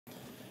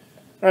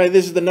Alright,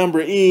 this is the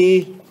number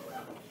e.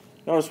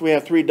 Notice we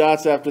have 3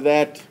 dots after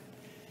that.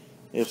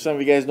 If some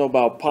of you guys know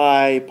about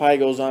pi, pi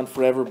goes on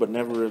forever, but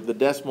never, the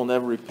decimal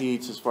never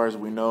repeats as far as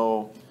we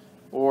know,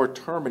 or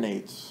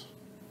terminates.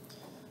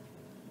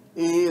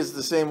 E is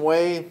the same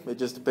way. It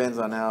just depends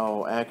on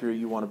how accurate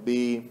you want to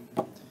be.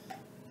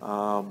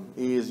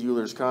 E is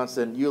Euler's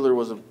constant. Euler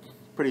was a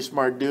pretty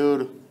smart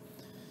dude,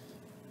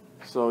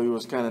 so he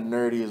was kind of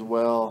nerdy as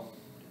well.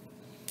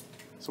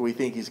 So we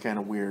think he's kind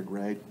of weird,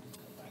 right?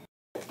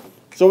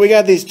 So we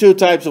got these 2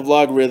 types of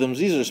logarithms.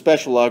 These are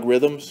special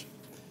logarithms.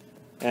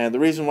 And the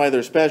reason why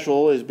they're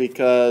special is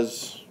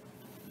because,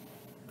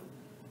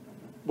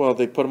 well,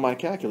 they put them on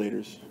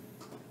calculators.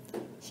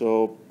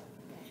 So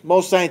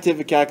most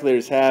scientific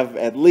calculators have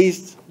at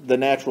least the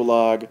natural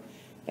log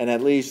and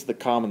at least the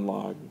common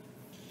log.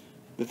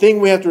 The thing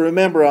we have to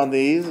remember on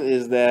these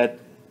is that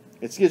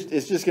it's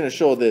just going to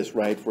show this,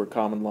 right, for a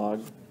common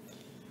log,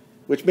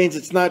 which means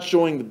it's not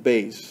showing the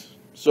base.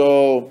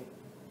 So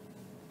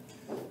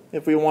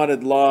if we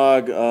wanted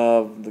log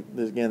of,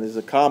 again, there's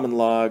a common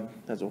log,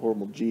 that's a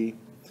horrible G,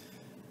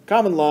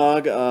 common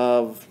log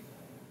of,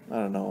 I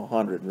don't know,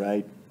 100,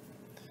 right?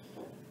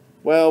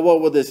 Well,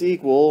 what would this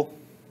equal?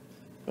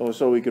 Oh,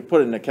 so we could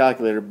put it in a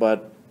calculator,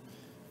 but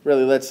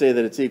really let's say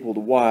that it's equal to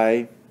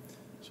y.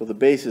 So the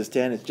base is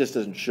 10, it just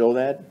doesn't show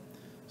that.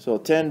 So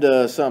 10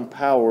 to some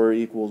power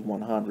equals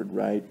 100,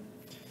 right?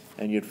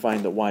 And you'd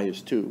find that y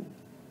is 2.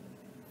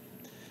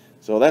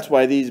 So that's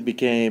why these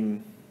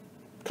became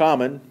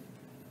common,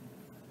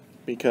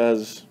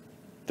 because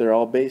they're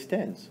all base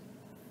 10s.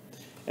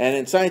 And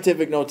in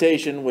scientific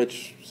notation,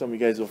 which some of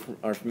you guys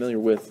are familiar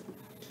with,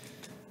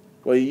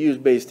 well, you use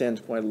base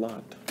 10s quite a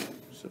lot.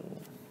 So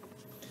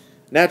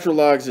natural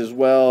logs as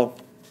well.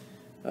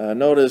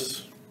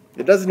 Notice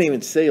it doesn't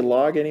even say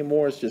log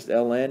anymore, it's just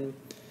ln.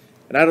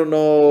 And I don't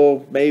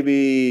know,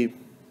 maybe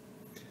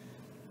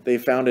they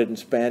found it in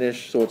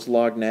Spanish, so it's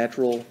log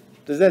natural.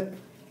 Does that,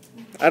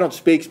 I don't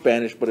speak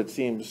Spanish, but it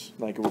seems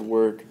like it would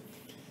work.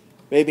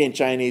 Maybe in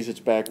Chinese it's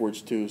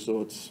backwards too,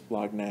 so it's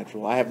log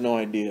natural. I have no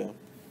idea.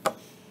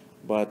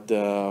 But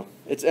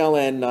it's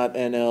ln, not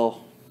nl.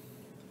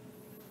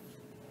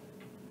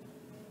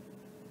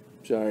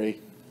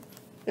 Sorry.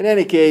 In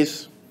any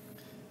case,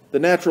 the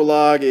natural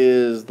log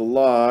is the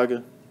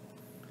log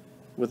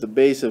with a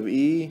base of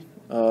e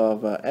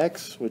of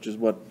x, which is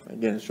what,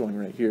 again, it's showing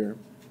right here.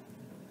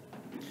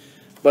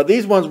 But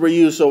these ones were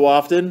used so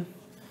often,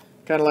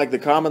 kind of like the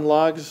common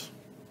logs,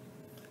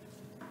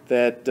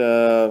 that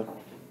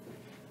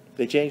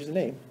they changed the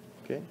name.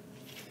 Okay,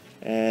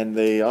 and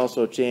they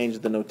also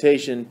changed the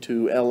notation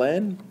to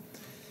ln,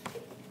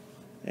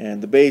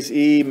 and the base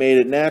e made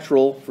it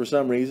natural for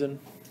some reason.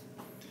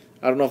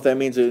 I don't know if that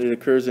means that it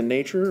occurs in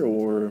nature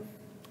or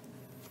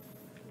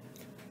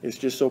it's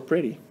just so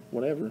pretty,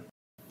 whatever.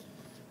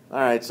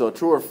 Alright, so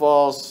true or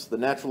false, the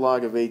natural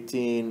log of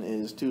 18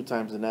 is 2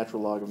 times the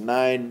natural log of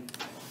 9.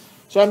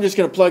 So I'm just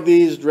going to plug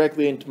these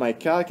directly into my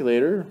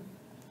calculator.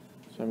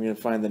 So I'm going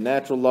to find the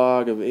natural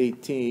log of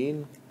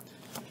 18,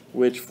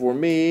 which for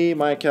me,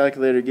 my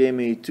calculator gave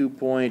me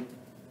 2.89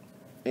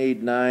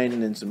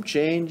 and some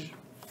change.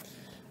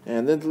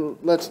 And then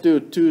let's do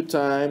 2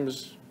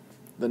 times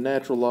the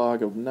natural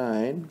log of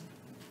 9,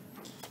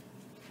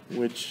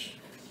 which,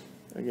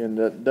 again,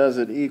 that does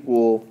it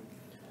equal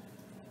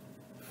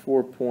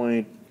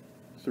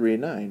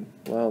 4.39.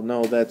 Well,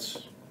 no,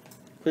 that's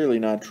clearly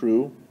not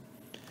true.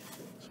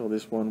 So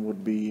this one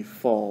would be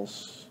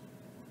false.